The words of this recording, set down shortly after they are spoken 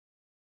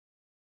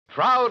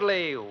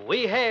Proudly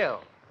we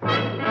hail.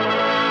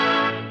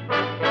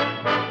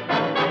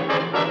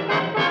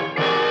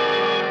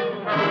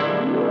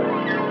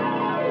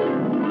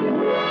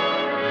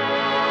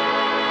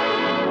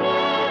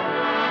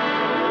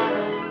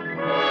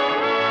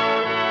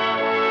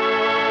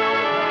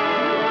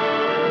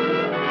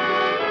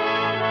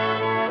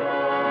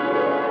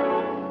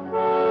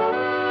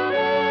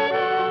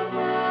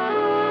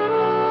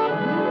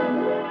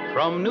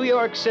 From New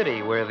York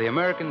City, where the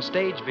American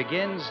stage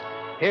begins,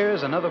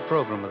 here's another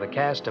program with a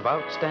cast of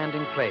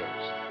outstanding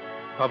players.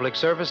 Public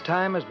service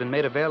time has been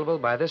made available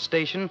by this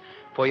station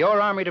for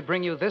your Army to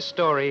bring you this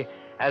story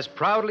as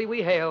proudly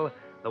we hail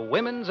the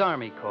Women's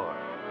Army Corps.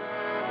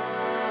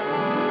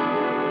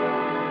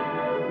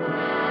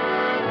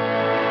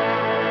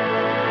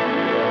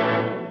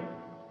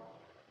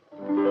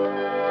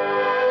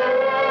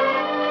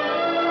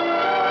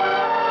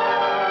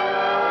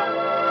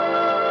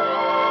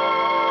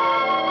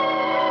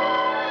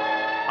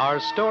 Our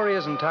story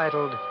is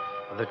entitled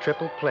The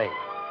Triple Play.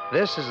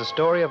 This is the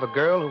story of a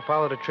girl who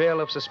followed a trail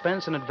of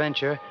suspense and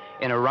adventure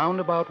in a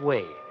roundabout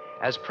way,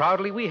 as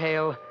proudly we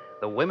hail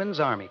the Women's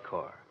Army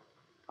Corps.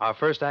 Our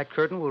first act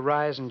curtain will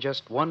rise in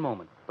just one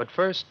moment. But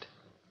first,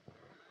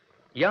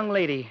 young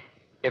lady,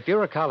 if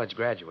you're a college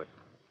graduate,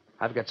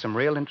 I've got some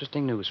real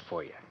interesting news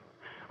for you.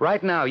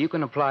 Right now, you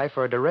can apply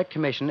for a direct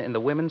commission in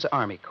the Women's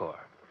Army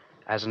Corps.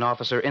 As an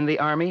officer in the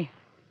Army,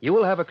 you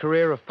will have a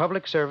career of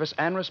public service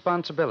and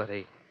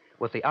responsibility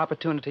with the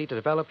opportunity to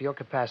develop your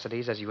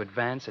capacities as you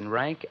advance in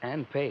rank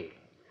and pay.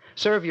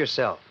 Serve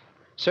yourself.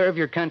 Serve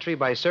your country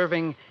by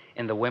serving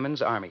in the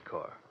Women's Army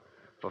Corps.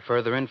 For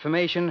further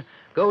information,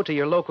 go to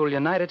your local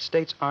United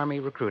States Army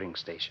recruiting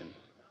station.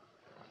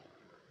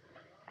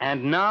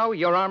 And now,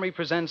 your Army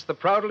presents the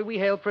proudly we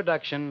hail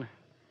production,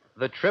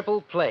 The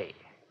Triple Play.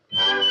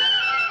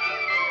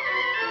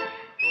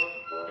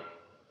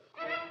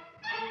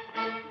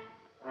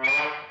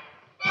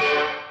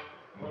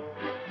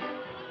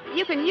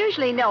 You can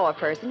usually know a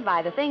person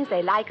by the things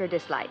they like or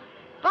dislike.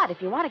 But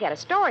if you want to get a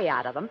story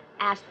out of them,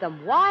 ask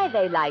them why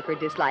they like or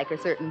dislike a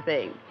certain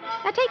thing.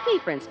 Now, take me,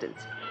 for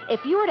instance.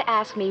 If you were to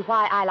ask me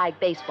why I like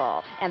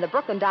baseball, and the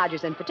Brooklyn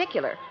Dodgers in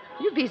particular,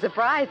 you'd be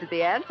surprised at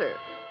the answer.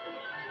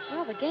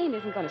 Well, the game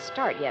isn't going to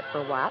start yet for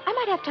a while. I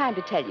might have time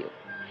to tell you.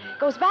 It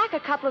goes back a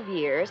couple of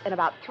years and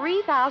about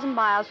 3,000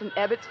 miles from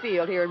Ebbets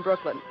Field here in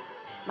Brooklyn.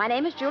 My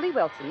name is Julie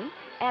Wilson,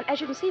 and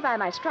as you can see by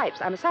my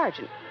stripes, I'm a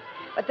sergeant.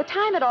 But the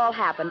time it all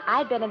happened,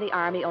 I'd been in the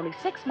Army only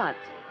 6 months.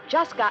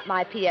 Just got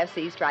my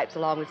PFC stripes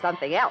along with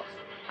something else.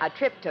 A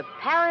trip to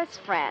Paris,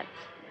 France.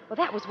 Well,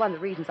 that was one of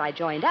the reasons I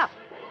joined up.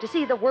 To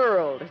see the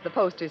world, as the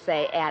posters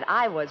say, and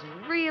I was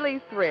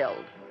really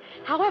thrilled.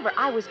 However,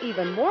 I was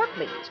even more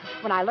pleased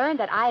when I learned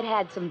that I'd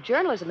had some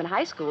journalism in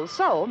high school,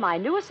 so my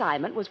new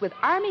assignment was with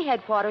Army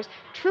Headquarters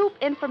Troop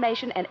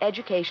Information and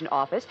Education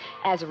Office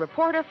as a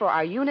reporter for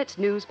our unit's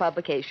news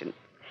publication.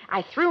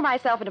 I threw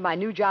myself into my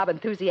new job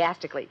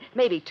enthusiastically,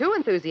 maybe too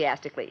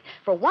enthusiastically.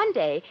 For one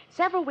day,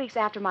 several weeks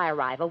after my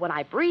arrival, when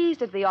I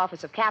breezed into the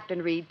office of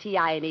Captain Reed,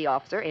 TINE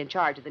officer in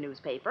charge of the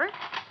newspaper.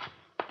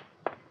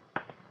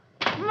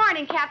 Good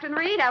morning, Captain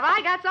Reed. Have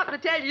I got something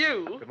to tell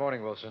you? Good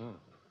morning, Wilson.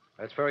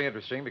 That's very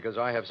interesting because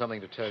I have something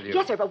to tell you.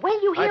 Yes, sir, but when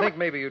you hear... I think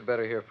maybe you'd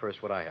better hear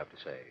first what I have to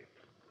say.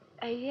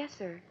 Yes,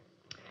 sir.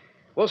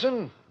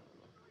 Wilson,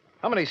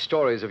 how many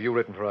stories have you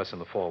written for us in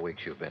the 4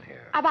 weeks you've been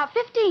here? About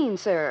 15,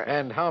 sir.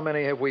 And how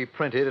many have we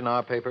printed in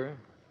our paper?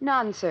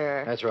 None,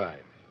 sir. That's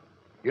right.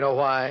 You know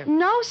why?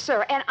 No,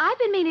 sir, and I've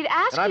been meaning to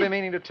ask you... And I've been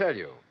meaning to tell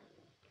you.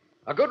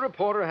 A good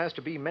reporter has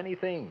to be many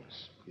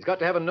things. He's got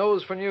to have a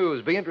nose for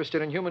news, be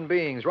interested in human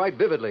beings, write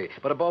vividly.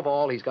 But above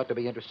all, he's got to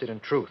be interested in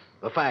truth,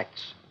 the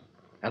facts.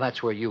 And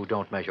that's where you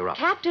don't measure up.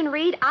 Captain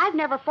Reed, I've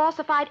never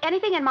falsified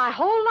anything in my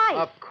whole life.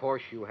 Of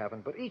course you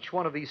haven't, but each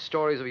one of these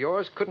stories of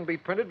yours couldn't be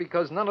printed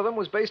because none of them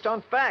was based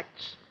on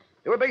facts.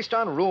 They were based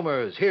on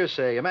rumors,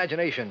 hearsay,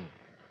 imagination.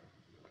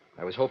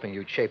 I was hoping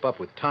you'd shape up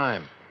with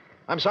time.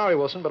 I'm sorry,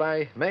 Wilson, but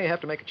I may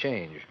have to make a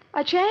change.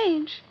 A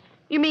change?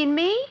 You mean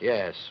me?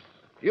 Yes.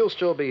 You'll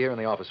still be here in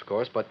the office, of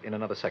course, but in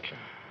another section.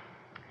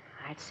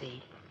 I'd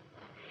see.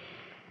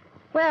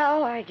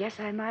 Well, I guess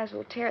I might as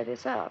well tear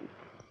this up.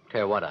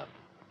 Tear what up?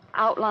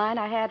 Outline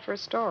I had for a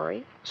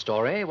story.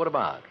 Story? What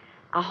about?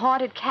 A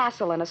haunted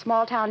castle in a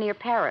small town near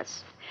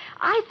Paris.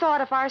 I thought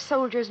if our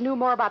soldiers knew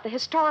more about the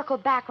historical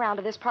background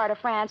of this part of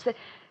France, that...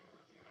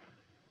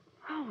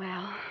 Oh,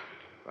 well.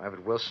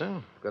 Private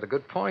Wilson, got a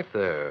good point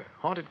there.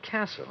 Haunted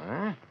castle,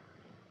 huh?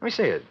 Let me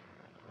see it.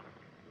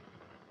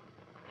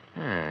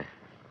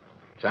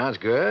 Sounds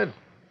good.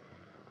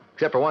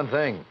 Except for one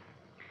thing.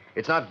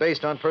 It's not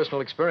based on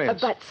personal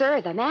experience. But, sir,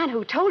 the man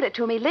who told it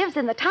to me lives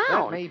in the town.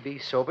 That may be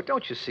so, but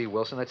don't you see,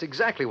 Wilson, that's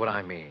exactly what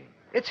I mean.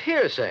 It's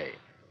hearsay.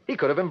 He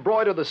could have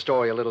embroidered the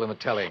story a little in the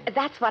telling.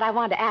 That's what I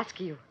wanted to ask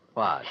you.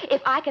 What?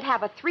 If I could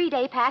have a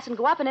 3-day pass and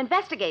go up and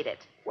investigate it.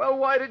 Well,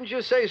 why didn't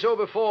you say so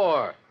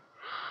before?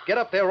 Get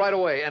up there right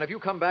away, and if you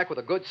come back with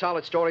a good,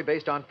 solid story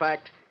based on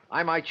fact,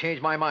 I might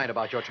change my mind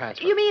about your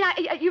transfer. You mean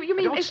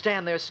Don't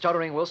stand there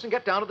stuttering, Wilson.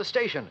 Get down to the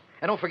station.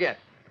 And don't forget,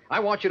 I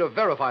want you to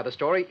verify the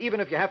story, even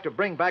if you have to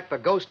bring back the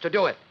ghost to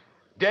do it.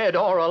 Dead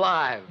or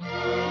alive.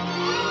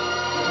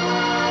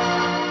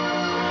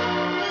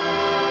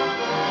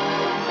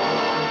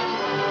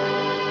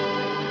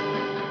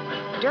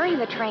 During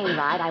the train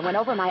ride, I went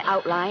over my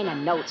outline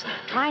and notes,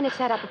 trying to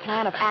set up a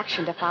plan of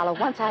action to follow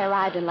once I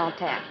arrived in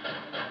Lanterre.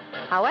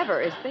 However,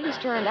 as things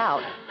turned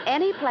out,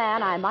 any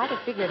plan I might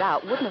have figured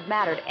out wouldn't have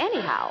mattered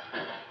anyhow.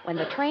 When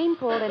the train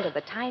pulled into the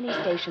tiny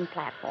station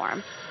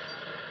platform,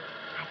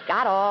 I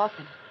got off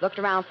and looked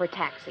around for a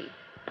taxi.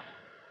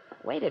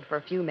 Waited for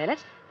a few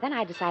minutes, then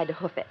I decided to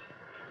hoof it.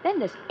 Then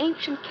this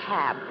ancient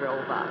cab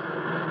drove up.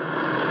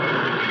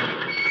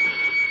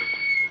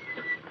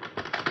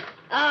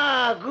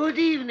 Ah, good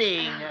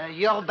evening.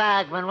 Your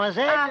bag,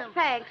 mademoiselle?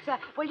 Thanks.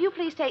 Will you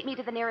please take me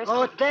to the nearest...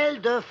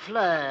 Hôtel de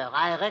Fleur.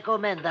 I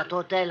recommend that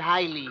hotel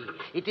highly.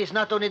 It is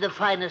not only the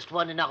finest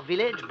one in our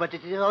village, but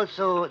it is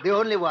also the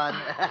only one.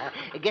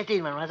 Get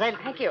in, mademoiselle.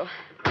 Thank you.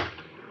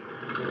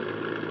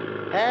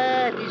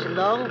 It is a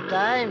long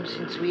time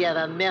since we had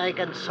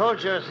American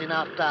soldiers in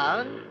our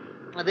town.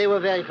 They were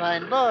very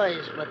fine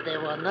boys, but they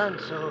were none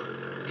so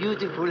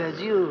beautiful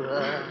as you.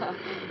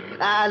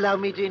 Allow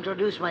me to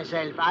introduce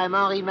myself. I'm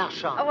Henri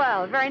Marchand. Oh,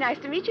 well, very nice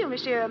to meet you,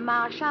 Monsieur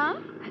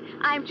Marchand.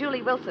 I'm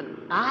Julie Wilson.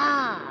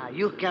 Ah,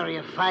 you carry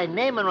a fine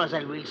name,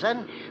 Mademoiselle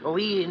Wilson.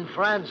 We in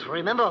France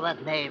remember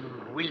that name,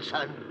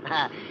 Wilson.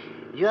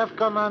 You have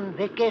come on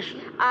vacation?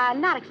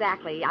 Not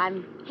exactly.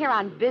 I'm here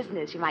on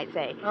business, you might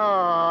say. Oh,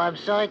 I'm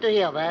sorry to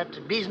hear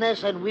that.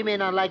 Business and women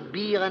are like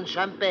beer and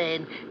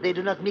champagne. They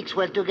do not mix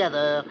well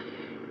together.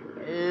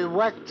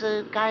 What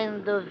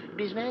kind of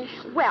business?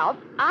 Well,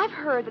 I've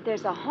heard that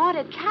there's a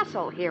haunted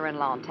castle here in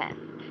Lanterre.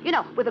 You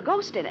know, with a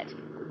ghost in it.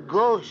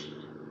 Ghosts?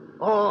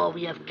 Oh,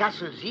 we have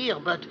castles here,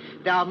 but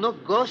there are no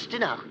ghosts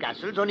in our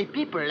castles, only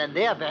people, and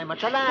they are very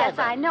much alive. Yes,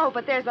 I know,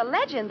 but there's a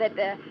legend that...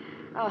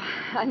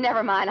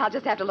 never mind. I'll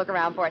just have to look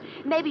around for it.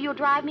 Maybe you'll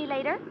drive me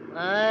later?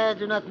 I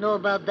do not know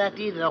about that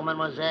either,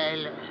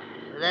 mademoiselle.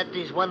 That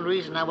is one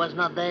reason I was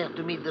not there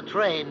to meet the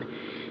train.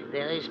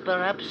 There is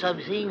perhaps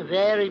something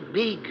very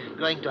big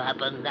going to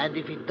happen, and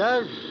if it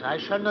does, I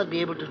shall not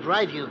be able to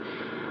drive you.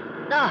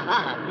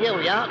 Here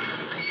we are.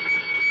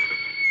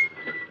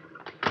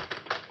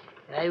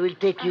 I will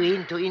take you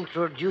in to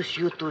introduce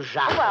you to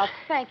Jacques. Well,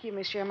 thank you,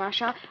 Monsieur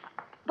Marchand.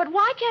 But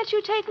why can't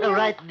you take me...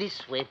 Right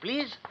this way,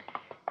 please.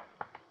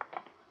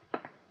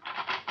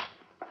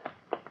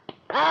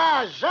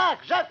 Ah,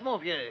 Jacques, mon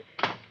vieux.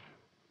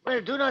 Well,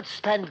 do not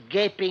stand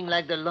gaping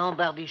like the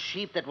Lombardy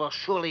sheep that were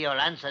surely your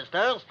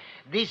ancestors.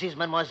 This is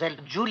Mademoiselle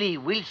Julie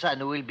Wilson,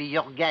 who will be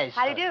your guest.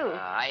 How do you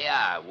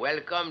do?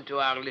 Welcome to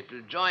our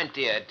little joint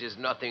here. It is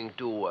nothing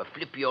to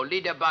flip your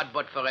lid about,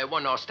 but for a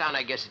one-horse town,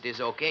 I guess it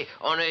is okay.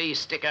 Only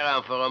stick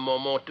around for a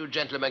moment. Two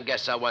gentlemen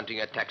guests are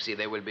wanting a taxi.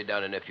 They will be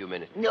down in a few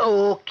minutes.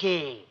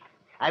 Okay.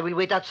 I will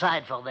wait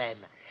outside for them.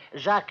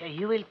 Jacques,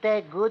 you will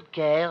take good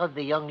care of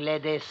the young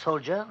lady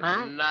soldier,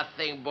 huh?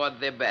 Nothing but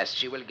the best.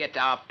 She will get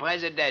our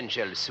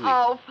presidential suite.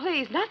 Oh,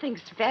 please, nothing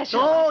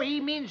special. Oh,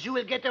 he means you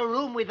will get a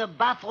room with a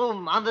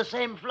bathroom on the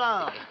same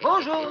floor.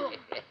 Bonjour.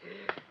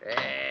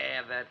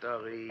 That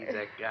Henri is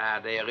a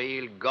card, a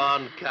real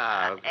gone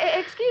card.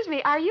 Excuse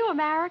me, are you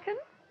American?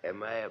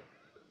 Am I?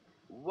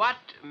 What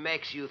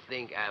makes you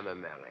think I'm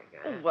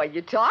American? Well,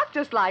 you talk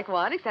just like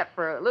one, except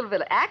for a little bit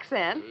of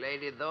accent.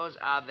 Lady, those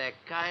are the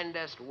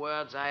kindest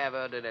words I have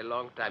heard in a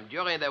long time.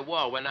 During the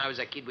war, when I was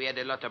a kid, we had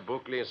a lot of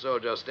Brooklyn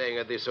soldiers staying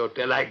at this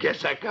hotel. I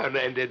guess I kind of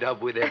ended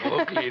up with a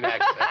Brooklyn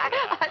accent.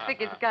 I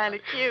think it's kind of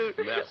cute.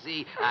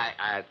 Merci.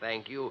 I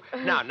thank you.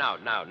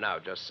 Now,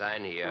 just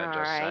sign here. All just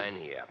right. sign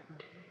here.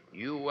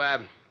 You,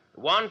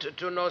 want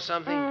to know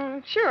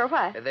something? Sure,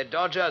 what? The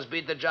Dodgers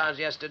beat the Giants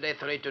yesterday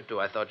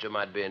 3-2. I thought you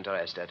might be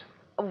interested.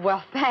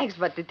 Well, thanks,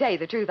 but to tell you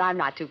the truth, I'm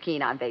not too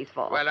keen on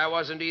baseball. Well, I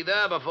wasn't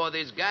either before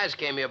these guys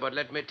came here, but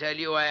let me tell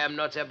you, I am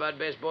nuts about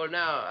baseball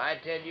now. I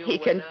tell you... He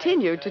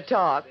continued to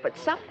talk, but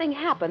something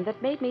happened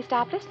that made me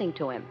stop listening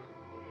to him.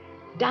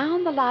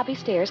 Down the lobby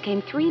stairs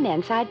came three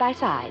men side by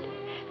side.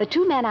 The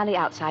two men on the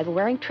outside were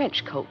wearing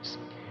trench coats,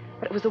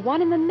 but it was the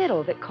one in the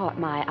middle that caught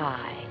my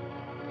eye.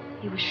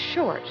 He was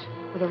short,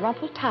 with a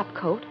rumpled top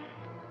coat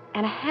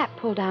and a hat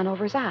pulled down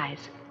over his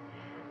eyes.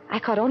 I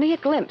caught only a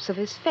glimpse of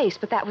his face,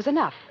 but that was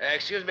enough.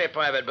 Excuse me,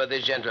 Private, but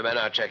these gentlemen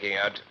are checking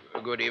out.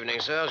 Good evening,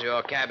 sirs.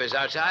 Your cab is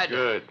outside.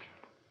 Good.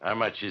 How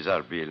much is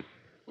our bill?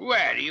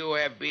 Well, you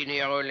have been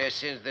here only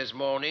since this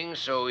morning,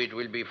 so it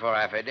will be for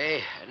half a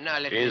day. Now,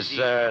 let me see. Is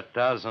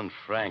 1,000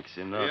 francs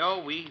enough?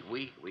 Oh, oui.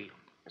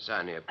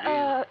 Sign here,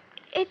 please.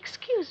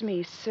 Excuse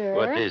me, sir.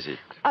 What is it?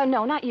 Oh,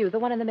 no, not you, the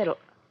one in the middle.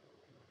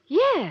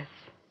 Yes,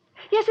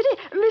 it is.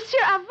 Monsieur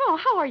Avon,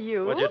 how are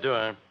you? What you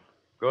doing?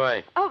 Go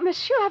away. Oh,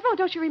 Monsieur Avon,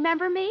 don't you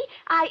remember me?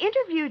 I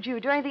interviewed you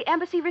during the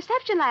embassy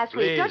reception last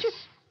week. Please, Don't you?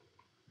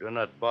 do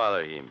not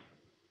bother him.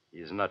 He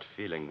is not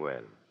feeling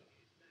well.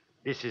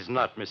 This is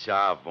not Monsieur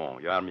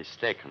Avon. You are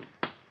mistaken.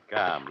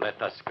 Come,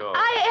 let us go.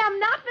 I am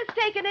not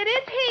mistaken. It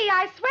is he.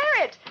 I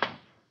swear it.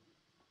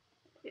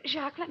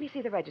 Jacques, let me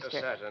see the register.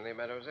 Certainly,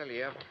 mademoiselle,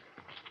 here.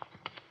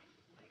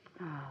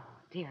 Oh,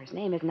 dear, his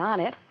name isn't on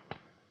it.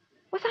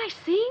 Was I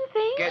seeing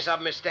things? Case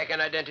of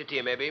mistaken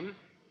identity, maybe.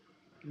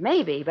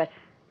 Maybe, but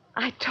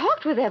I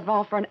talked with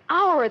Edmond for an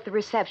hour at the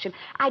reception.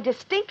 I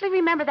distinctly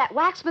remember that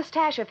wax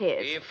mustache of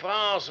his. In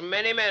France,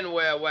 many men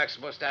wear wax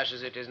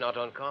mustaches. It is not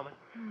uncommon.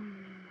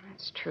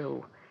 That's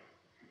true.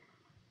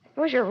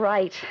 Suppose you're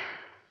right.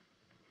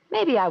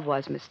 Maybe I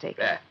was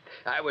mistaken.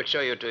 I will show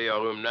you to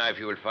your room now if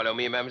you will follow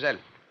me, mademoiselle.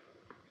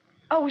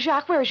 Oh,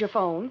 Jacques, where's your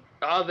phone?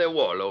 On the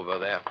wall over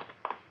there.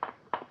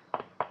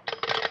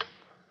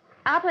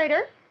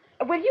 Operator,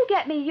 will you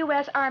get me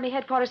U.S. Army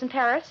headquarters in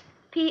Paris?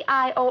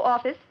 PIO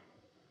office?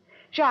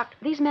 Jacques,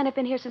 these men have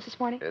been here since this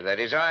morning? That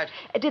is right.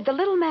 Did the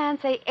little man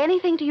say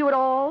anything to you at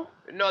all?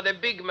 No, the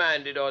big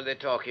man did all the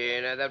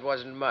talking. That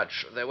wasn't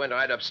much. They went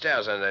right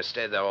upstairs and they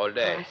stayed there all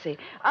day. I see.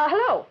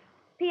 Hello,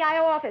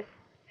 PIO office.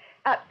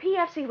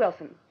 PFC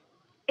Wilson.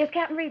 Is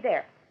Captain Reed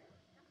there?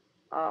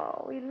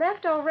 Oh, he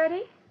left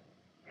already?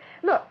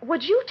 Look,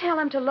 would you tell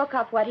him to look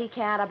up what he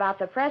can about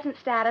the present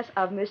status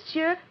of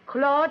Monsieur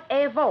Claude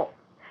Evaux,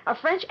 a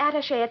French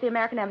attaché at the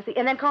American Embassy,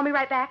 and then call me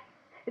right back?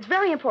 It's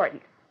very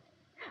important.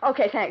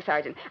 Okay, thanks,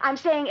 Sergeant. I'm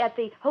staying at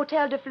the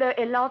Hotel de Fleur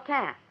et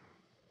Lantin.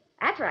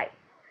 That's right.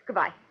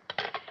 Goodbye.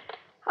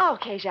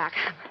 Okay, Jacques.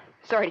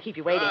 Sorry to keep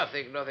you waiting.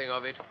 Think nothing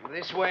of it.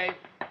 This way.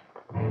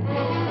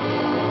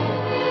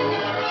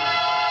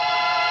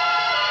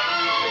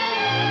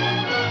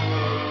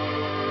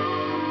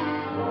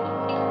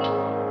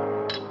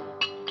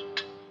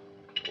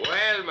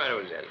 Well,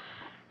 mademoiselle,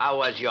 how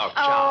was your chow?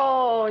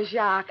 Oh,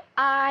 Jacques,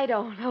 I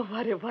don't know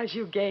what it was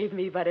you gave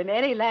me, but in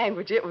any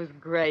language, it was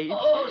great.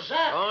 Oh,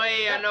 Jacques.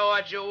 Oui, I know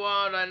what you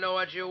want. I know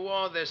what you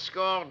want. The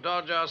score,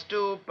 Dodgers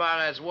 2,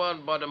 Paris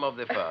 1, bottom of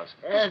the first.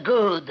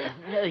 Good.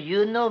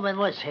 You know,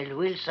 Mademoiselle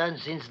Wilson,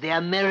 since the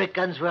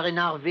Americans were in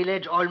our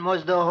village,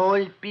 almost the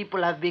whole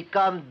people have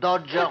become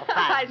Dodger fans.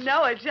 I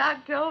know it.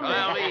 Jacques told me.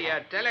 Henri,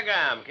 a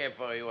telegram came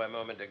for you a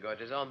moment ago.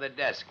 It is on the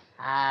desk.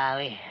 Ah,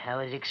 oui, I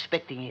was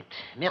expecting it.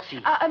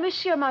 Merci.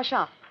 Monsieur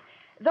Marchand,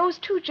 those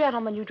two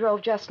gentlemen you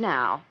drove just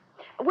now,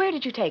 where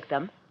did you take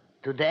them?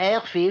 To the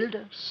airfield?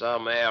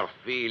 Some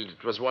airfield.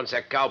 It was once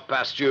a cow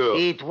pasture.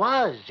 It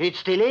was. It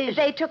still is.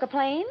 They took a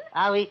plane?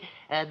 Ah, oui.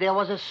 There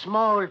was a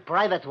small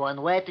private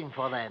one waiting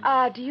for them.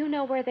 Do you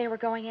know where they were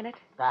going in it?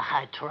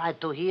 I tried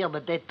to hear,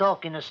 but they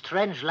talk in a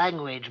strange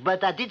language.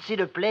 But I did see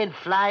the plane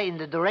fly in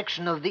the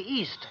direction of the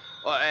east.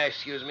 Oh,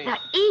 excuse me. The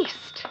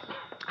east.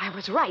 I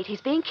was right.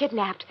 He's being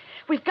kidnapped.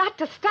 We've got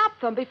to stop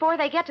them before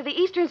they get to the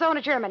eastern zone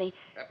of Germany.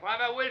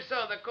 Private Wilson,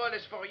 the call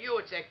is for you.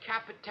 It's a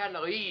Captain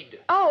Reed.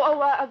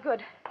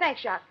 Good.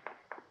 Thanks, Jacques.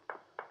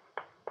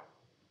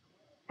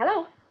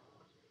 Hello?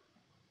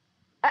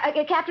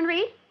 Captain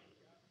Reed?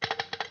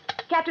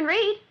 Captain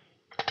Reed?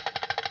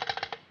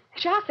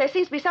 Jacques, there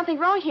seems to be something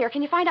wrong here.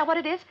 Can you find out what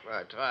it is?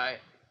 Try.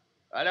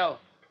 Hello?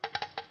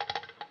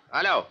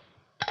 Hello?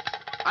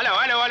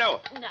 Hello?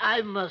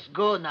 I must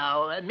go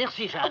now.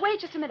 Merci, Jacques. Wait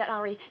just a minute,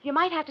 Henri. You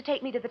might have to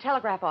take me to the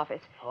telegraph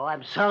office. Oh,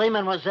 I'm sorry,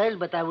 mademoiselle,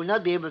 but I will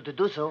not be able to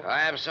do so.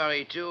 I am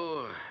sorry,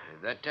 too.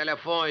 The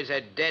telephone is a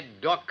dead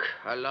duck,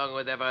 along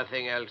with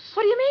everything else.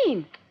 What do you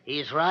mean?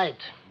 He's right.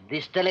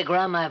 This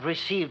telegram I've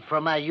received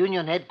from our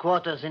union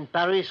headquarters in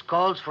Paris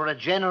calls for a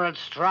general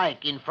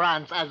strike in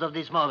France as of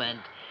this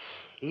moment.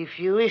 If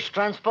you wish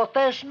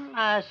transportation,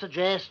 I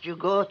suggest you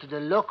go to the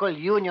local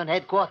union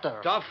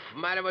headquarters. Tough,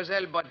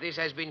 mademoiselle, but this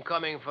has been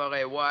coming for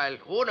a while.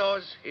 Who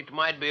knows? It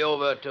might be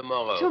over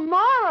tomorrow.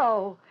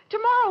 Tomorrow?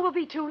 Tomorrow will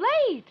be too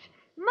late.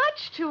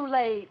 Much too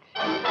late.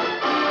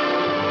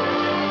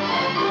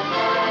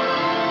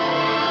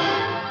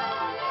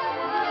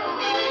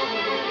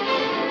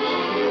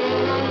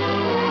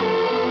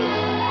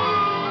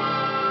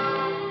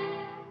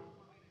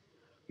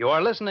 You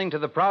are listening to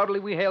the proudly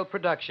we hail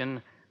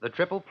production, The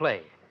Triple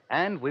Play,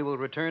 and we will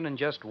return in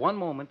just one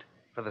moment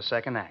for the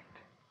second act.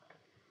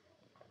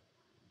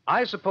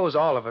 I suppose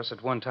all of us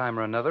at one time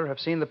or another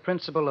have seen the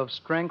principle of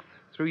strength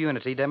through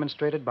unity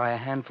demonstrated by a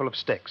handful of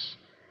sticks.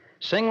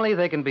 Singly,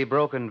 they can be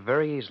broken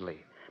very easily,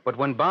 but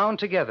when bound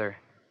together,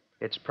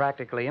 it's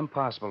practically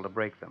impossible to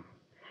break them.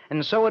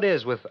 And so it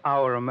is with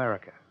our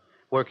America.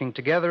 Working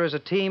together as a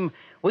team,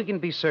 we can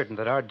be certain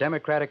that our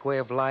democratic way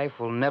of life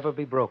will never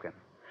be broken.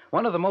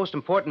 One of the most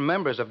important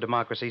members of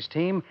democracy's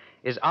team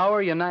is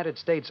our United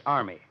States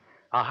Army,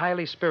 a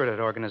highly spirited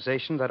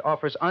organization that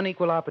offers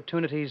unequal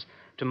opportunities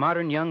to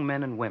modern young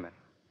men and women.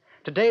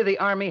 Today, the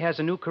Army has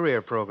a new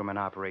career program in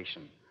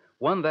operation,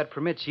 one that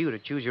permits you to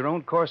choose your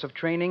own course of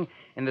training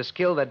in the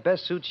skill that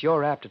best suits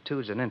your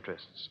aptitudes and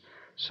interests.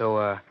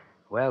 So,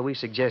 we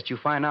suggest you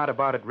find out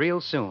about it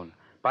real soon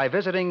by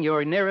visiting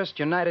your nearest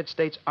United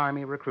States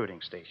Army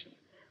recruiting station.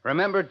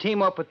 Remember,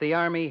 team up with the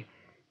Army,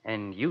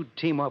 and you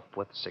team up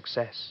with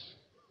success.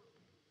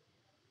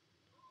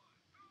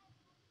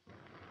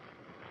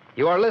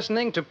 You are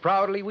listening to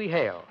Proudly We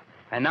Hail,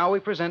 and now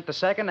we present the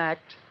second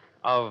act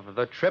of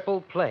The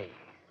Triple Play.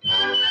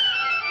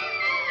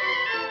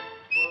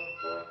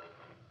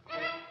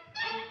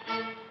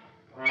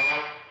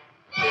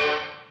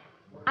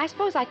 I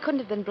suppose I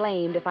couldn't have been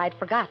blamed if I'd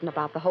forgotten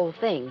about the whole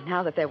thing,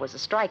 now that there was a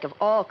strike of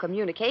all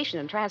communication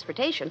and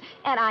transportation,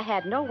 and I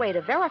had no way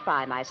to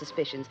verify my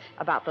suspicions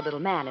about the little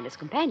man and his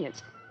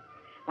companions.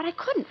 But I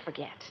couldn't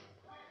forget.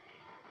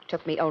 It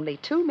took me only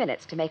 2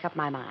 minutes to make up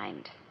my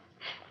mind.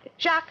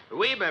 Jacques.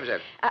 Oui, mademoiselle.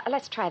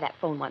 Let's try that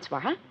phone once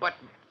more, huh? But...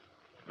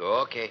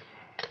 Okay.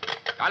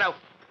 Hello.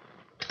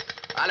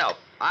 Hello.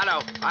 Hello.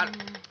 Hello.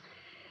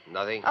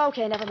 Nothing.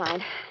 Okay, never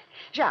mind.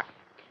 Jacques,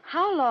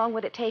 how long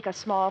would it take a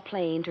small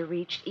plane to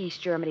reach East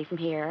Germany from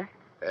here?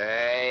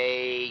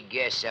 I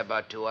guess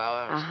about 2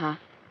 hours. Uh-huh.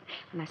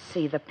 Let's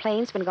see, the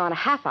plane's been gone a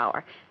half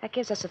hour. That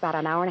gives us about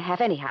an hour and a half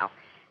anyhow.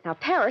 Now,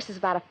 Paris is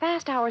about a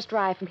fast hour's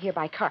drive from here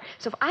by car.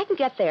 So if I can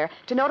get there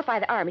to notify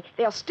the Army,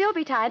 there'll still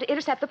be time to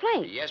intercept the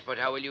plane. Yes, but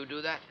how will you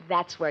do that?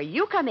 That's where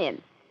you come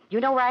in. You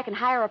know where I can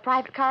hire a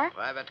private car?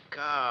 Private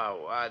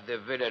car. The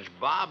village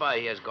barber,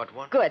 he has got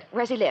one. Good.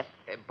 Where's he live?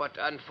 But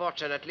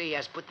unfortunately, he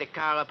has put the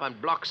car up on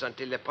blocks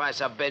until the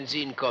price of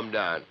benzene come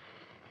down.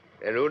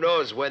 And who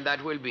knows when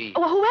that will be.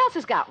 Well, who else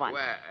has got one?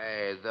 Well,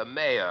 the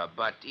mayor,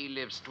 but he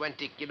lives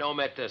 20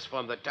 kilometers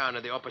from the town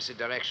in the opposite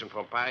direction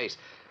from Paris.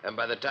 And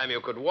by the time you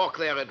could walk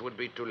there, it would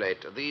be too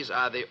late. These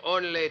are the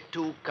only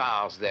 2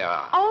 cars there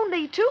are.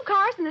 Only 2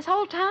 cars in this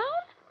whole town?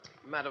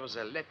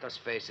 Mademoiselle, let us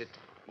face it.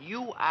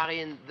 You are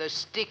in the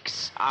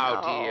sticks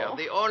out No. here.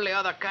 The only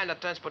other kind of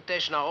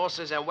transportation are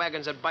horses and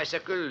wagons and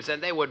bicycles,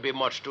 and they would be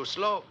much too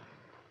slow.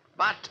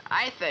 But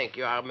I think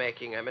you are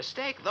making a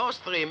mistake. Those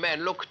 3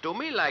 men look to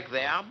me like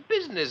they are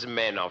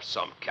businessmen of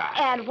some kind.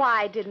 And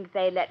why didn't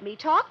they let me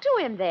talk to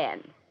him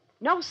then?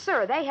 No,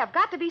 sir, they have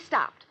got to be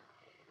stopped.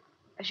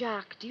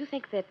 Jacques, do you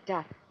think that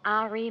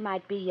Henri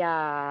might be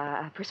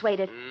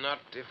persuaded? Not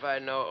if I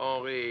know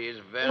Henri is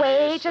very...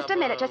 Wait, just a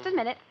stubborn.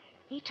 minute.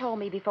 He told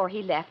me before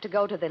he left to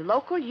go to the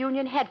local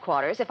union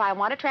headquarters if I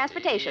wanted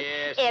transportation.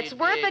 Yes, it's he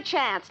worth did. a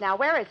chance. Now,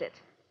 where is it?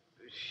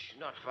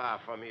 Not far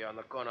from here on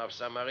the corner of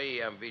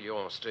Saint-Marie and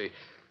Villon Street.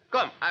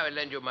 Come, I will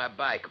lend you my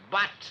bike,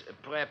 but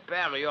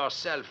prepare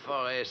yourself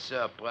for a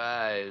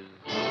surprise.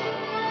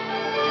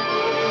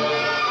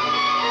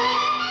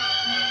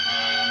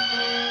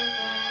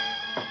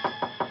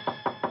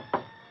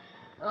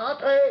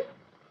 Entrez.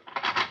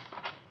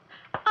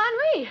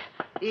 Henri!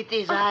 It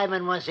is I,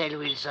 Mademoiselle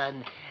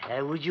Wilson.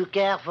 Would you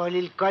care for a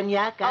little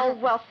cognac? Huh? Oh,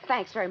 well,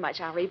 thanks very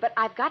much, Henri, but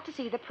I've got to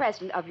see the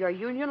president of your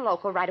union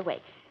local right away.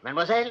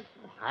 Mademoiselle,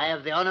 I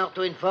have the honor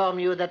to inform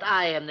you that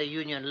I am the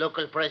union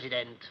local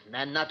president.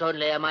 And not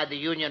only am I the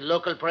union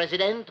local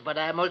president, but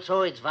I am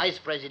also its vice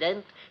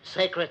president,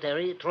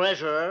 secretary,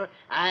 treasurer,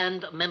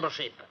 and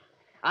membership.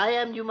 I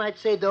am, you might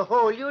say, the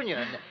whole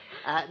union.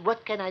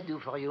 What can I do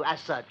for you as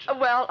such?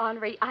 Well,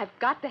 Henri, I've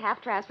got to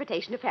have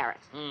transportation to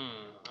Paris.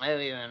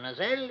 Oui,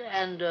 mademoiselle,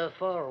 and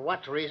for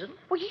what reason?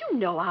 Well, you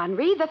know,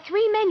 Henri, the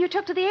 3 men you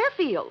took to the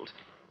airfield.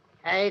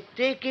 I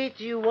take it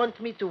you want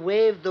me to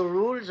waive the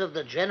rules of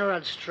the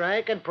general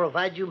strike and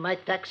provide you my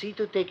taxi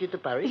to take you to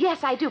Paris?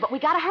 Yes, I do, but we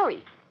gotta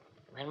hurry.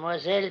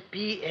 Mademoiselle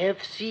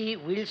P.F.C.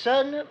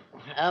 Wilson,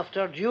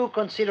 after due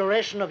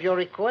consideration of your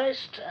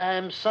request,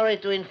 I'm sorry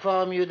to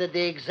inform you that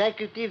the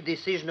executive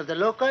decision of the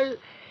local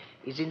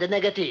is in the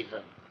negative.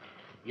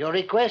 Your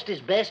request is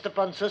based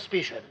upon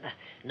suspicion.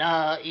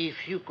 Now,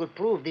 if you could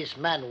prove this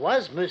man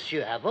was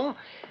Monsieur Avon,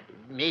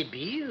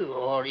 maybe,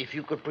 or if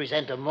you could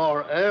present a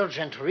more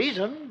urgent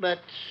reason, but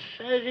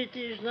as it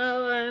is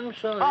now, I'm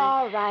sorry.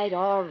 All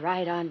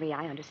right, Henri,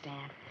 I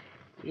understand.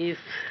 If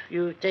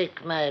you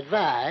take my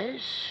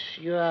advice,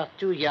 you are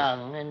too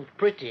young and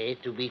pretty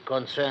to be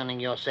concerning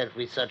yourself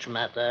with such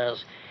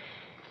matters.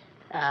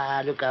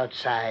 Look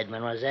outside,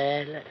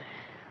 mademoiselle.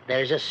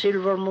 There is a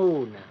silver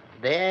moon.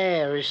 The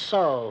air is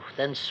soft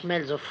and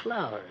smells of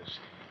flowers.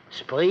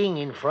 Spring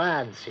in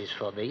France is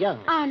for the young.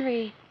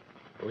 Henri,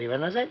 Oui,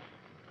 mademoiselle?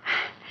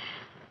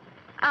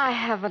 I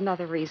have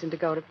another reason to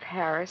go to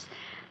Paris.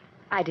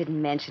 I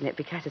didn't mention it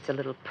because it's a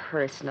little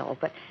personal,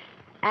 but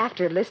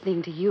after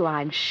listening to you,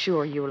 I'm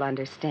sure you'll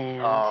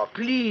understand. Oh,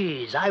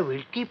 please, I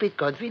will keep it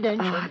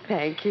confidential. Oh,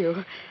 thank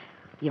you.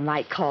 You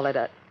might call it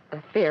a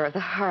affair of the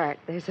heart.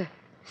 There's a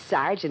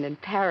sergeant in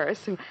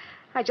Paris who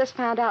I just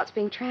found out is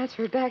being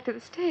transferred back to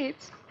the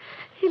States.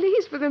 He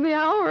leaves within the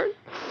hour.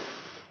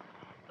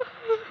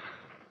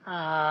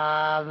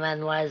 Ah,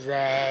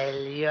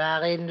 mademoiselle, you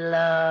are in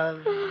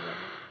love.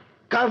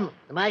 Come,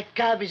 my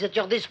cab is at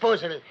your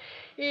disposal.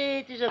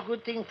 It is a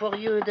good thing for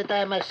you that I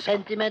am a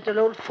sentimental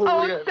old fool.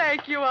 Oh,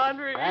 thank you,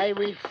 Henri. I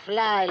will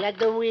fly like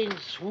the wind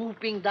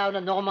swooping down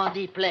a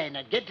Normandy plain.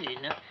 Get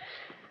in.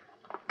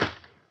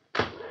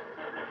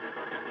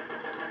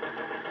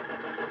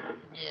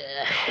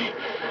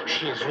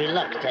 She is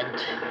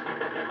reluctant.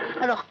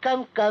 Alors,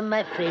 come,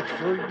 my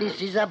faithful.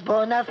 This is a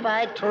bona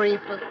fide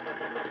trip.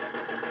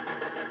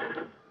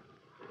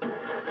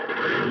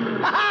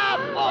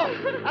 Oh,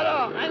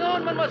 alors, hang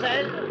on,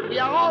 mademoiselle. We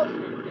are off.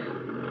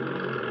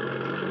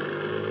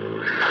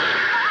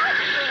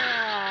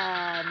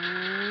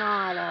 No,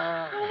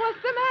 alors.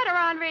 What's the matter,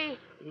 Henri?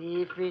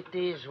 If it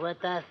is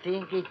what I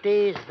think it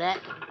is,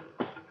 that...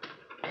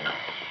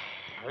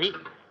 Oui,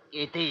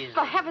 it is.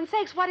 For heaven's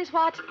sakes, what is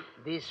what?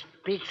 This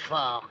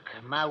pitchfork,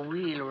 my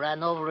wheel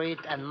ran over it,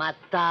 and my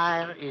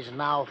tire is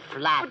now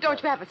flat. Oh,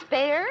 don't you have a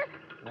spare?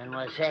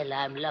 Mademoiselle,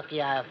 I'm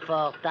lucky I have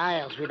 4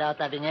 tires without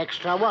having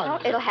extra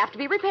ones. Oh, it'll have to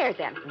be repaired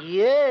then.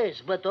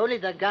 Yes, but only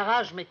the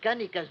garage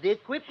mechanic has the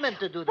equipment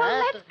to do that.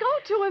 Well, let's go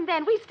to him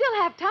then. We still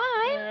have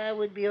time. I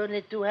would be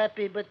only too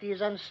happy, but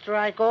he's on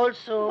strike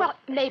also. Well,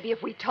 maybe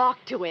if we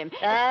talk to him.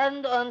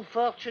 And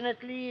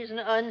unfortunately, he's an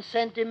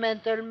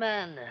unsentimental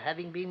man,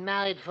 having been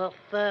married for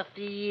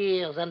 30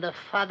 years and the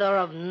father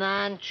of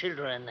 9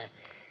 children.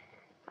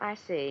 I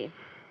see.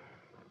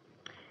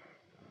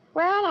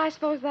 Well, I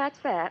suppose that's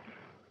that.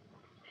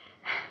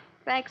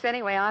 Thanks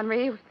anyway,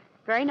 Henri.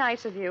 Very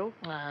nice of you.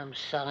 I'm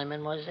sorry,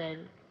 mademoiselle.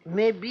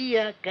 Maybe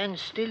I can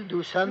still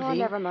do something. Oh,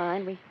 never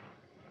mind.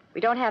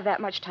 We don't have that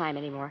much time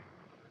anymore.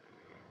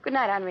 Good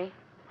night, Henri.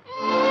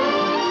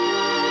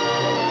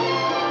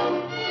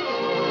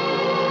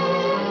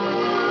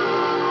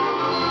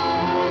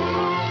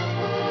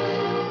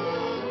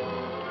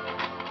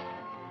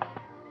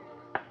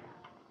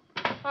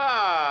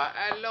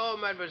 Hello,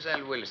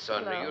 Mademoiselle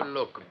Wilson. Hello. You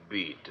look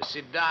beat.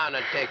 Sit down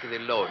and take the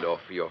load off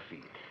your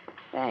feet.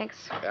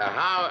 Thanks.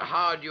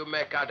 How'd you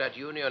make out at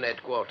Union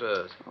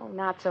headquarters? Oh,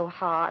 not so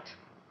hot.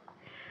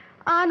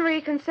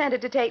 Henri consented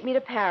to take me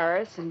to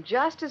Paris, and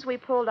just as we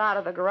pulled out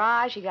of the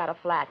garage, he got a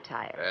flat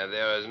tire.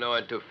 There was no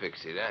one to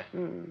fix it, eh?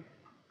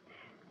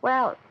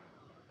 Well,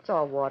 it's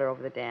all water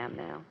over the dam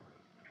now.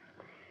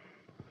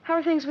 How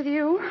are things with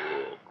you?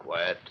 Oh,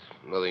 quiet.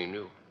 Nothing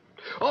new.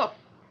 Oh,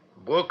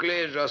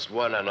 Brooklyn just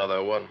won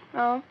another one.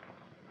 Oh?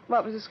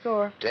 What was the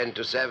score?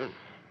 10-7.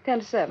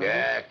 10-7.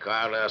 Yeah,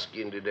 Carl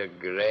Erskine did a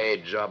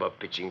great job of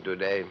pitching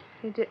today.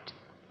 He did.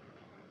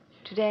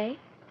 Today?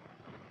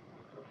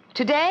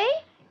 Today?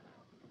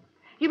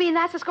 You mean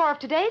that's the score of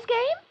today's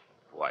game?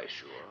 Why,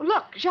 sure.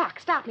 Look,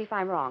 Jacques, stop me if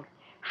I'm wrong.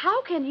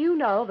 How can you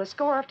know the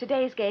score of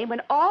today's game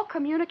when all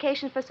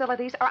communication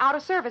facilities are out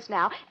of service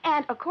now?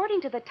 And according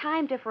to the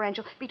time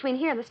differential between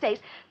here and the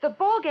States, the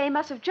ball game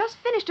must have just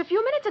finished a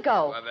few minutes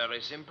ago. Well,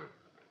 very simple.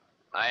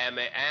 I am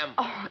a am.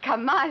 Oh,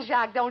 come on,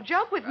 Jacques. Don't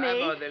joke with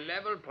me. I'm on the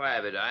level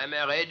private. I'm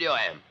a radio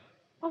am.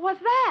 Well,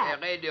 what's that?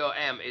 A radio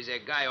am is a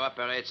guy who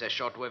operates a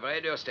shortwave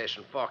radio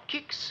station for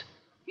kicks.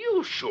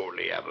 You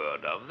surely have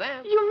heard of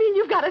them. You mean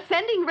you've got a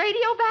sending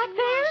radio back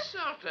there?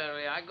 Well,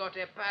 certainly. I got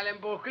a pal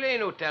in Brooklyn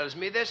who tells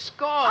me the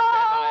score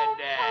Oh,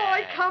 every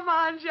day. boy, come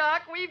on,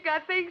 Jacques. We've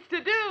got things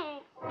to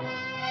do.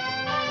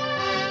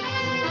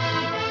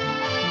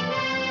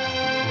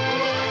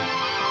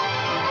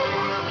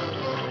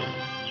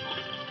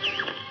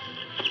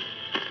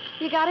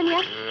 You got him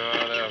yet?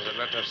 No, there's a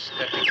lot of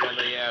static on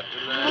the air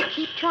Well, tonight.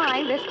 keep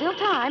trying. There's still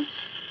time.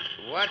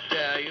 What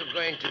are you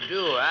going to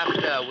do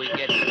after we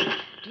get...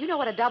 Do you know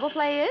what a double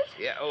play is?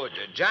 Yeah,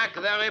 Jack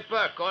the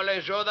Ripper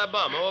calling Joe the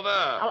Bum. Over.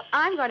 Well,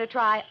 I'm going to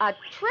try a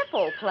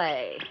triple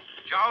play.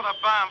 Joe the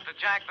Bum to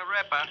Jack the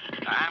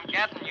Ripper. I'm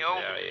getting you.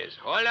 There he is.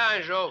 Hold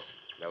on, Joe.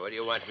 Now, what do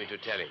you want me to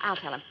tell him? I'll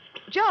tell him.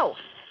 Joe,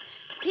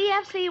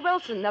 PFC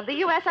Wilson of the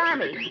U.S.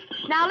 Army.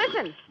 Now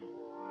listen.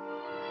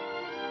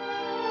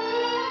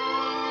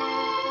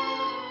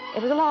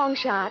 It was a long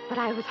shot, but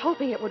I was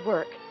hoping it would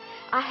work.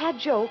 I had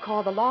Joe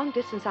call the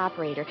long-distance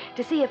operator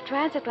to see if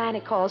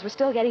transatlantic calls were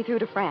still getting through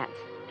to France.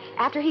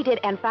 After he did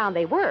and found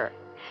they were,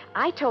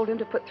 I told him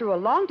to put through a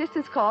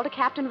long-distance call to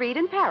Captain Reed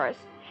in Paris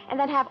and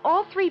then have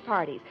all 3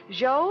 parties,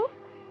 Joe,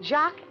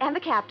 Jacques, and the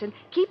captain,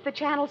 keep the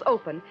channels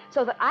open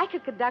so that I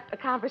could conduct a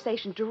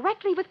conversation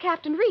directly with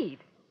Captain Reed.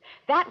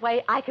 That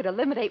way, I could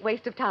eliminate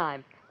waste of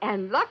time.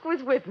 And luck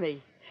was with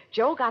me.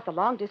 Joe got the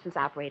long-distance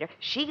operator,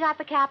 she got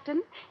the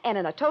captain, and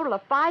in a total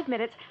of 5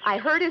 minutes, I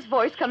heard his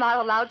voice come out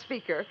of a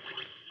loudspeaker.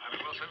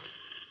 Private Wilson?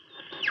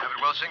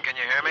 Private Wilson, can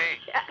you hear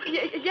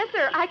me? Yes,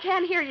 sir, I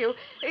can hear you.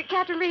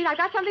 Captain Reed, I've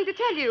got something to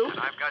tell you. And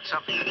I've got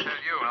something to tell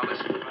you. Now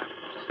listen, Private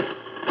Wilson.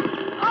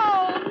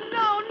 Oh,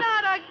 no,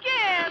 not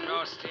again.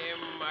 Lost him.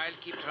 I'll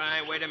keep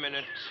trying. Wait a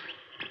minute.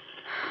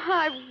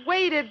 I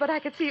waited, but I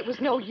could see it was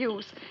no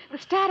use. The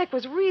static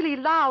was really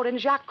loud, and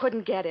Jacques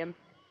couldn't get him.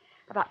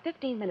 About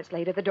 15 minutes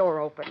later, the door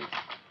opened.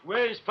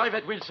 Where is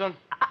Private Wilson?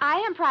 I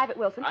am Private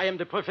Wilson. I am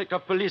the prefect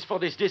of police for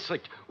this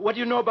district. What do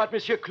you know about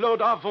Monsieur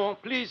Claude Arvon,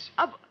 please?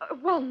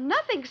 Well,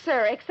 nothing,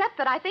 sir, except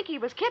that I think he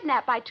was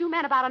kidnapped by 2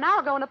 men about an hour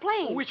ago in a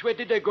plane. Which way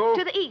did they go?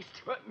 To the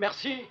east.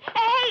 Merci.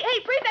 Hey,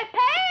 Prefect,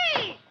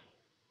 hey!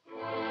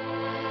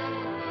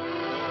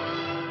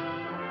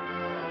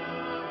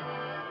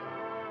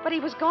 But he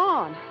was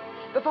gone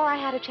before I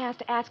had a chance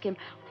to ask him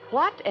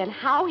what and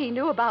how he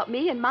knew about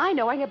me and my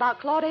knowing about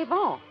Claude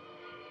Avon.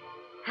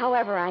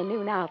 However, I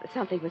knew now that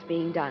something was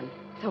being done.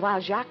 So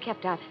while Jacques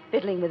kept on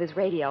fiddling with his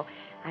radio,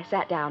 I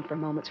sat down for a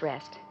moment's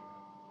rest.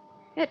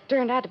 It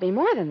turned out to be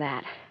more than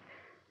that.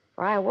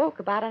 For I awoke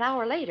about an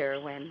hour later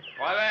when...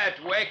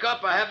 Private, wake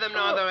up. I have them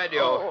now on the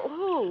radio.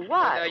 Oh,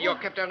 what? Your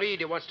Captain Reed,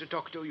 he wants to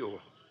talk to you.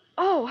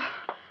 Oh,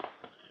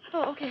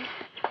 okay.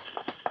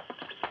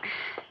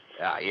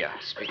 Yeah.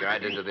 Speak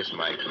right into this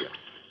mic here.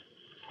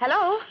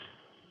 Hello?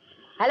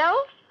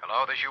 Hello?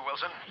 Hello, this you,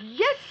 Wilson?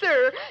 Yes,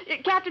 sir.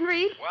 Captain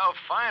Reed? Well,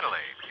 finally.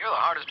 You're the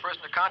hardest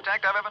person to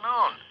contact I've ever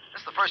known.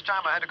 This is the first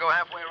time I had to go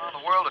halfway around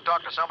the world to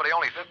talk to somebody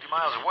only 50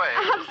 miles away.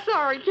 I'm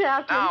sorry,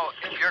 Captain. Now,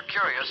 if you're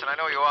curious, and I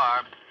know you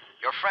are,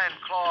 your friend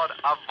Claude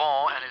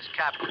Avon and his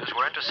captors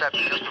were intercepted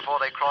just before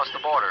they crossed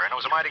the border, and it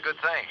was a mighty good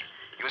thing.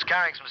 He was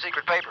carrying some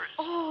secret papers.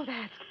 Oh,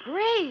 that's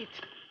great.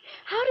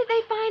 How did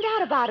they find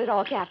out about it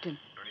all, Captain?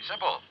 Pretty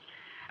simple.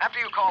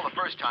 After you called the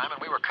first time and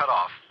we were cut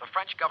off, the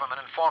French government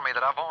informed me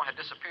that Avon had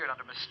disappeared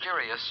under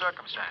mysterious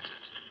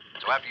circumstances.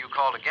 So after you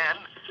called again,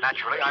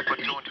 naturally, I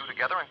put two and two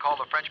together and called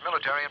the French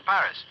military in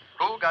Paris,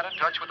 who got in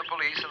touch with the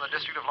police in the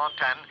district of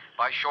Lantin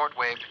by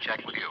shortwave to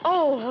check with you.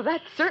 Oh,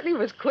 that certainly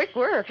was quick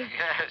work.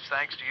 Yes,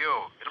 thanks to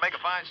you. It'll make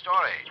a fine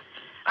story.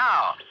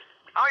 Now,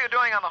 how are you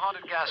doing on the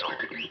haunted castle?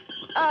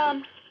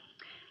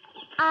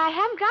 I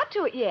haven't got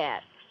to it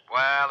yet.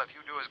 Well, if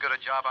you do as good a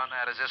job on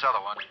that as this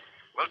other one,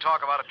 we'll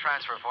talk about a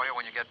transfer for you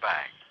when you get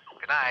back.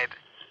 Good night.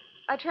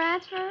 A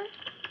transfer?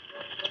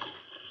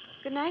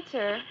 Good night,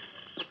 sir.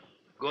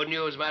 Good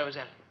news,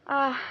 mademoiselle.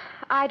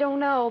 I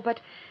don't know,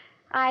 but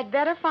I'd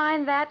better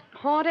find that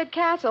haunted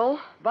castle,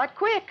 but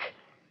quick.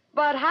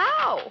 But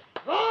how?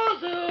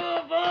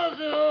 Bonjour,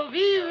 bonjour,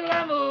 vive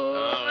l'amour.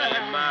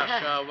 Oh,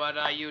 Marshal, what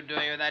are you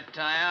doing with that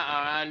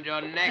tire around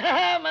your neck?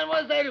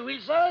 Mademoiselle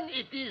Wilson,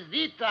 it is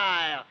the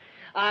tire.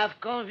 I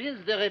have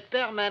convinced the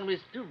repairman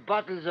with 2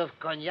 bottles of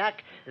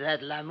cognac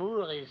that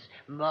l'amour is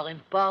more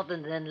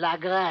important than la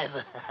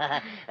grève.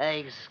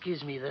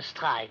 Excuse me, the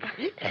strike.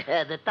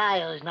 The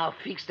tire is now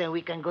fixed and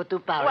we can go to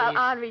Paris. Well,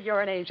 Henri, you're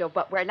an angel,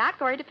 but we're not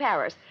going to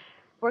Paris.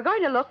 We're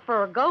going to look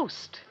for a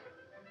ghost.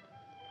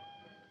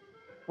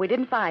 We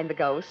didn't find the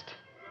ghost,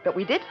 but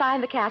we did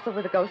find the castle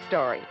with a ghost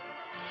story.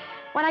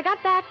 When I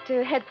got back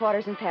to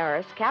headquarters in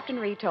Paris, Captain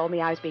Reed told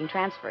me I was being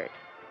transferred,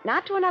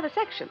 not to another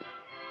section,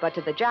 but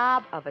to the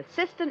job of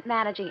assistant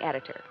managing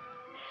editor.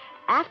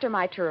 After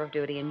my tour of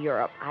duty in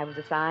Europe, I was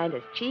assigned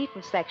as chief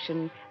of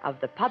section of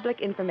the Public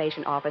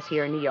Information Office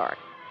here in New York.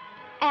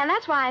 And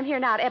that's why I'm here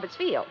now at Ebbets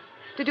Field,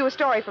 to do a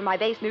story for my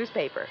base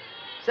newspaper.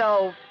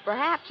 So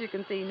perhaps you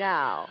can see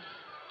now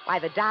why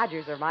the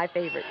Dodgers are my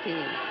favorite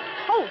team.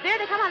 Oh, there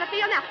they come on the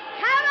field now.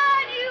 Come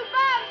on, you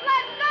bums,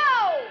 let's go!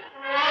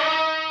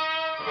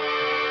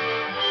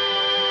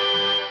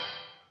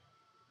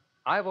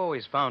 I've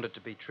always found it to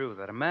be true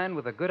that a man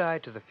with a good eye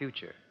to the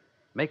future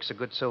makes a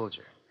good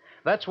soldier.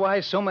 That's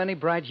why so many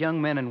bright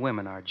young men and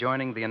women are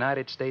joining the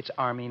United States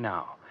Army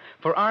now.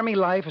 For Army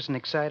life is an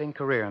exciting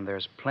career, and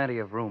there's plenty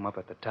of room up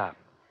at the top.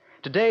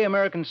 Today,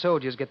 American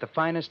soldiers get the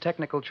finest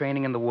technical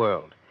training in the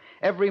world.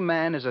 Every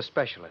man is a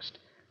specialist,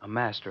 a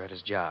master at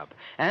his job.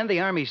 And the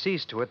Army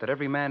sees to it that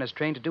every man is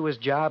trained to do his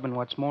job, and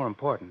what's more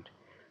important,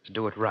 to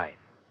do it right.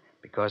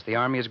 Because the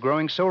Army is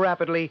growing so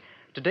rapidly,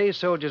 today's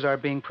soldiers are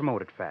being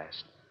promoted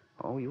fast.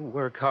 Oh, you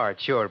work hard,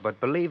 sure,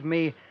 but believe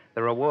me,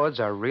 the rewards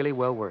are really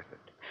well worth it.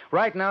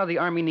 Right now, the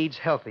Army needs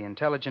healthy,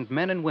 intelligent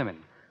men and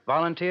women,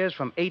 volunteers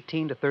from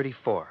 18 to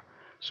 34.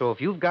 So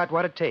if you've got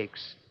what it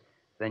takes,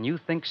 then you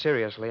think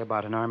seriously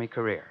about an Army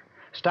career.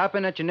 Stop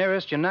in at your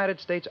nearest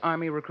United States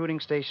Army recruiting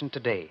station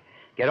today.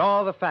 Get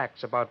all the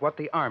facts about what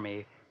the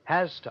Army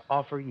has to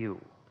offer you.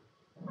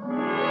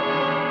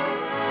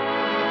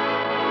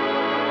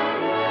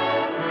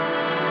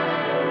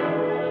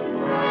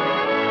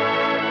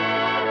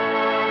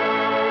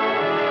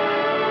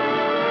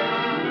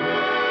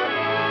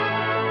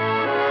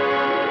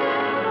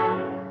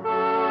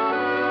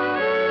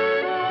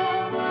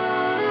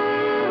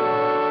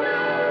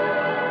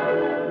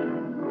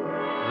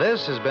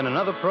 This has been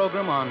another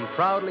program on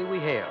Proudly We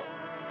Hail,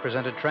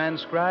 presented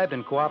transcribed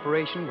in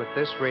cooperation with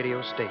this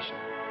radio station.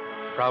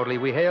 Proudly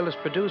We Hail is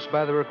produced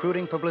by the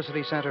Recruiting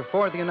Publicity Center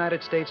for the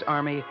United States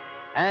Army,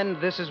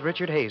 and this is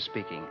Richard Hayes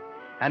speaking,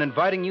 and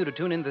inviting you to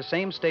tune in the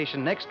same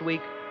station next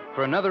week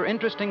for another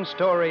interesting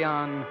story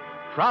on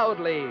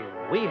Proudly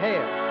We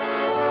Hail.